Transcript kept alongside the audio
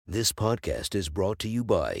This podcast is brought to you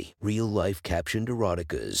by Real Life Captioned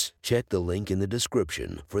Eroticas. Check the link in the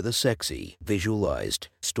description for the sexy, visualized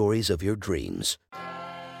stories of your dreams.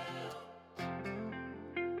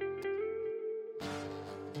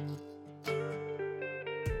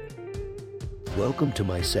 Welcome to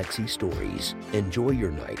my sexy stories. Enjoy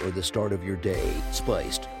your night or the start of your day,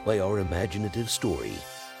 spiced by our imaginative story.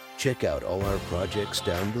 Check out all our projects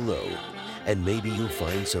down below, and maybe you'll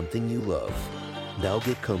find something you love. Now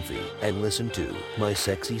get comfy and listen to my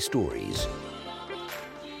sexy stories.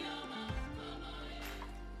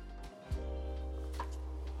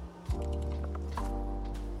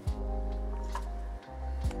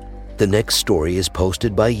 The next story is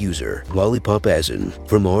posted by user LollipopAsin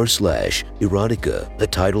from r/erotica. The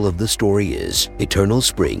title of the story is Eternal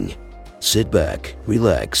Spring. Sit back,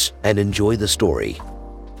 relax, and enjoy the story.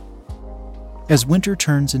 As winter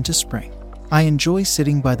turns into spring, I enjoy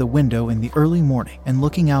sitting by the window in the early morning and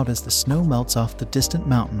looking out as the snow melts off the distant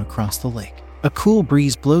mountain across the lake. A cool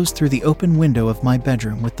breeze blows through the open window of my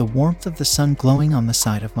bedroom with the warmth of the sun glowing on the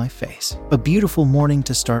side of my face. A beautiful morning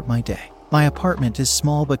to start my day. My apartment is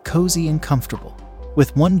small but cozy and comfortable,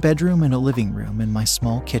 with one bedroom and a living room and my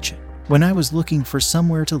small kitchen. When I was looking for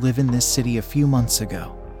somewhere to live in this city a few months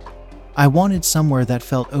ago, I wanted somewhere that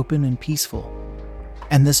felt open and peaceful.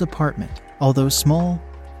 And this apartment, although small,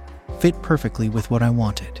 fit perfectly with what I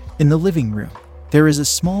wanted. In the living room, there is a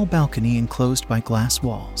small balcony enclosed by glass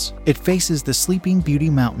walls. It faces the Sleeping Beauty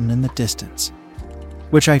Mountain in the distance,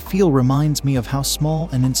 which I feel reminds me of how small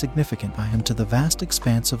and insignificant I am to the vast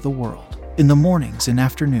expanse of the world. In the mornings and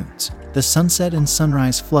afternoons, the sunset and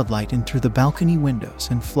sunrise floodlight in through the balcony windows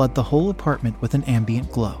and flood the whole apartment with an ambient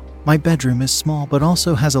glow. My bedroom is small but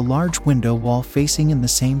also has a large window wall facing in the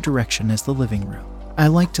same direction as the living room. I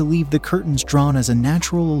like to leave the curtains drawn as a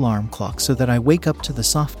natural alarm clock so that I wake up to the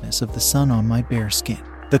softness of the sun on my bare skin.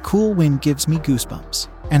 The cool wind gives me goosebumps,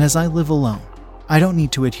 and as I live alone, I don't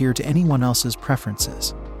need to adhere to anyone else's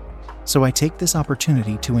preferences. So I take this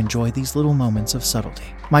opportunity to enjoy these little moments of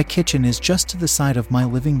subtlety. My kitchen is just to the side of my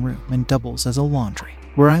living room and doubles as a laundry.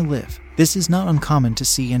 Where I live, this is not uncommon to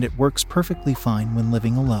see, and it works perfectly fine when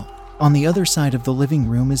living alone. On the other side of the living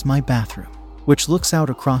room is my bathroom, which looks out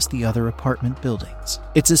across the other apartment buildings.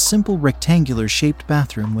 It's a simple rectangular-shaped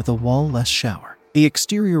bathroom with a wall-less shower. The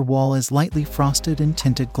exterior wall is lightly frosted and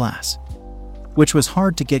tinted glass, which was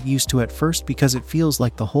hard to get used to at first because it feels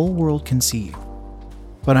like the whole world can see you.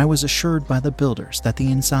 But I was assured by the builders that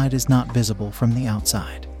the inside is not visible from the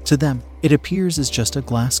outside. To them, it appears as just a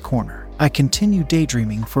glass corner. I continue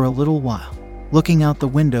daydreaming for a little while, looking out the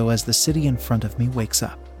window as the city in front of me wakes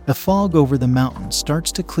up. The fog over the mountain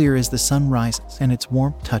starts to clear as the sun rises and its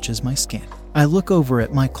warmth touches my skin. I look over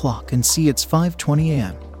at my clock and see it's 5:20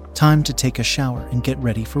 a.m. Time to take a shower and get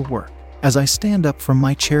ready for work. As I stand up from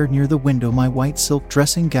my chair near the window, my white silk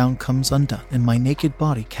dressing gown comes undone and my naked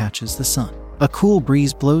body catches the sun. A cool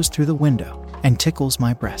breeze blows through the window and tickles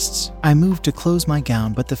my breasts. I move to close my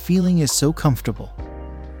gown, but the feeling is so comfortable.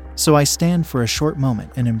 So I stand for a short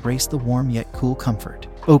moment and embrace the warm yet cool comfort.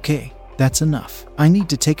 Okay, that's enough. I need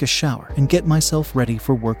to take a shower and get myself ready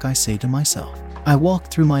for work, I say to myself. I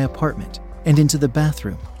walk through my apartment and into the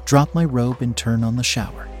bathroom, drop my robe and turn on the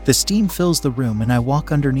shower. The steam fills the room and I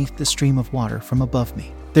walk underneath the stream of water from above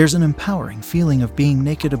me. There's an empowering feeling of being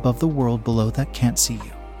naked above the world below that can't see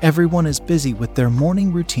you. Everyone is busy with their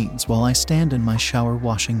morning routines while I stand in my shower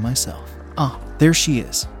washing myself. Ah, there she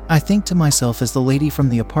is. I think to myself as the lady from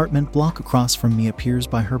the apartment block across from me appears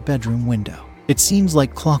by her bedroom window. It seems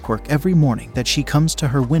like clockwork every morning that she comes to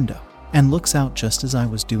her window and looks out just as I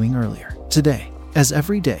was doing earlier. Today, as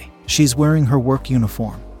every day, she's wearing her work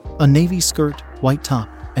uniform, a navy skirt, white top,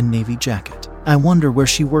 and navy jacket. I wonder where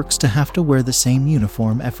she works to have to wear the same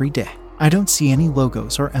uniform every day. I don't see any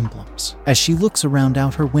logos or emblems. As she looks around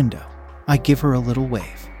out her window, I give her a little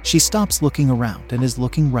wave. She stops looking around and is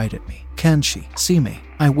looking right at me. Can she see me?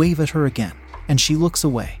 I wave at her again, and she looks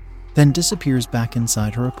away, then disappears back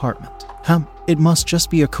inside her apartment. It must just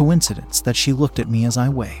be a coincidence that she looked at me as I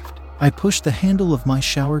waved. I push the handle of my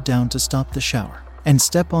shower down to stop the shower and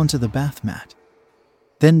step onto the bath mat.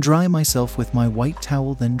 Then dry myself with my white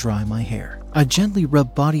towel, then dry my hair. I gently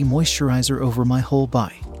rub body moisturizer over my whole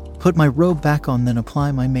body, put my robe back on, then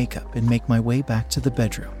apply my makeup and make my way back to the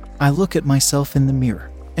bedroom. I look at myself in the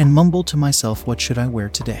mirror and mumble to myself, what should I wear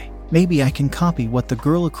today? Maybe I can copy what the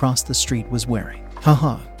girl across the street was wearing.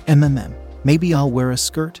 Haha, Maybe I'll wear a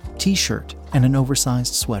skirt, t-shirt, and an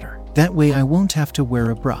oversized sweater. That way I won't have to wear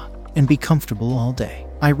a bra and be comfortable all day.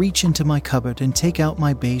 I reach into my cupboard and take out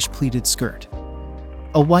my beige pleated skirt,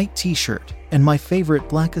 a white t-shirt, and my favorite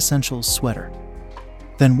black Essentials sweater.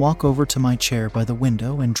 then walk over to my chair by the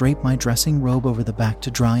window and drape my dressing robe over the back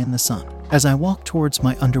to dry in the sun. As I walk towards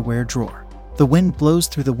my underwear drawer, the wind blows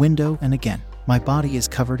through the window and again, my body is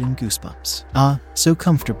covered in goosebumps. Ah, so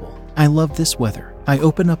comfortable. I love this weather. I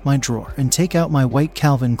open up my drawer and take out my white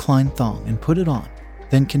Calvin Klein thong and put it on,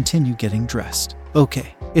 then continue getting dressed.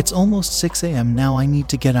 Okay, it's almost 6 a.m. now. I need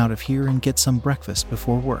to get out of here and get some breakfast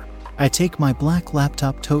before work. I take my black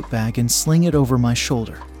laptop tote bag and sling it over my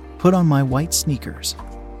shoulder, put on my white sneakers,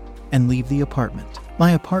 and leave the apartment.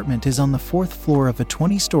 My apartment is on the 4th floor of a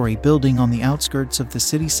 20-story building on the outskirts of the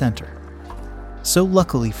city center. So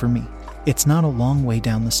luckily for me, it's not a long way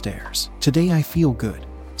down the stairs. Today I feel good,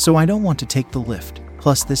 so I don't want to take the lift.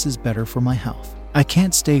 Plus this is better for my health. I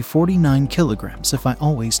can't stay 49 kilograms if I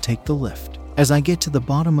always take the lift. As I get to the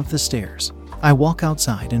bottom of the stairs, I walk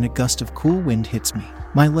outside and a gust of cool wind hits me.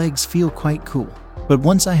 My legs feel quite cool, but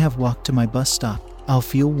once I have walked to my bus stop, I'll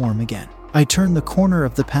feel warm again. I turn the corner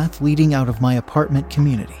of the path leading out of my apartment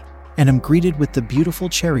community, and am greeted with the beautiful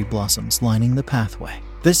cherry blossoms lining the pathway.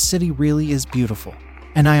 This city really is beautiful,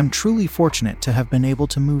 and I am truly fortunate to have been able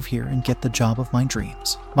to move here and get the job of my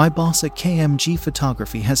dreams. My boss at KMG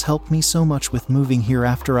Photography has helped me so much with moving here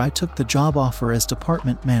after I took the job offer as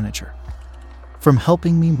department manager. From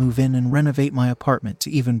helping me move in and renovate my apartment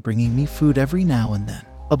to even bringing me food every now and then.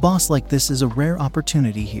 A boss like this is a rare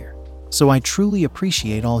opportunity here, so I truly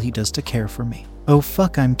appreciate all he does to care for me. Oh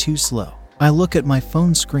fuck, I'm too slow. I look at my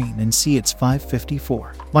phone screen and see it's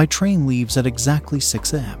 5:54. My train leaves at exactly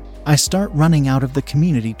 6 a.m. I start running out of the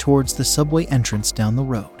community towards the subway entrance down the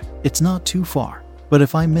road. It's not too far, but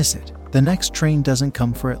if I miss it, the next train doesn't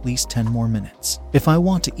come for at least 10 more minutes. If I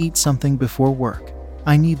want to eat something before work,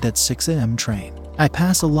 I need that 6 a.m. train. I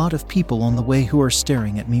pass a lot of people on the way who are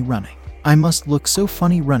staring at me running. I must look so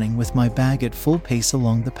funny running with my bag at full pace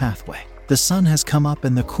along the pathway. The sun has come up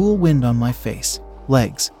and the cool wind on my face,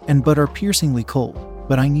 legs, and butt are piercingly cold,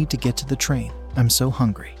 but I need to get to the train. I'm so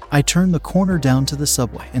hungry. I turn the corner down to the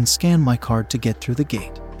subway and scan my card to get through the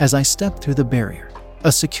gate. As I step through the barrier,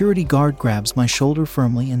 a security guard grabs my shoulder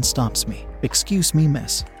firmly and stops me. "Excuse me,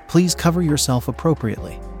 miss. Please cover yourself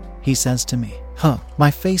appropriately," he says to me. My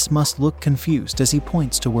face must look confused as he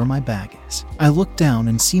points to where my bag is. I look down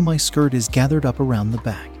and see my skirt is gathered up around the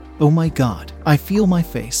bag. Oh my god. I feel my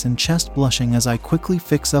face and chest blushing as I quickly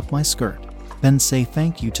fix up my skirt, then say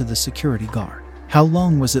thank you to the security guard. How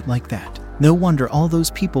long was it like that? No wonder all those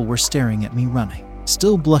people were staring at me running.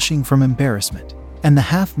 Still blushing from embarrassment and the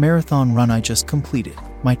half marathon run I just completed,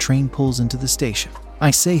 my train pulls into the station. I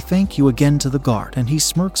say thank you again to the guard and he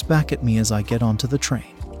smirks back at me as I get onto the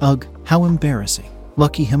train. Ugh, how embarrassing.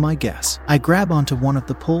 Lucky him, I guess. I grab onto one of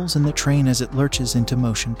the poles in the train as it lurches into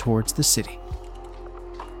motion towards the city.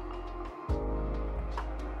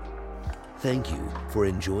 Thank you for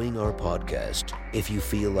enjoying our podcast. If you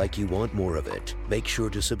feel like you want more of it, make sure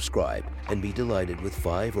to subscribe and be delighted with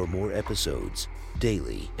 5 or more episodes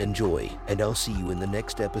daily. Enjoy, and I'll see you in the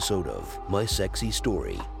next episode of My Sexy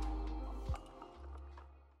Story.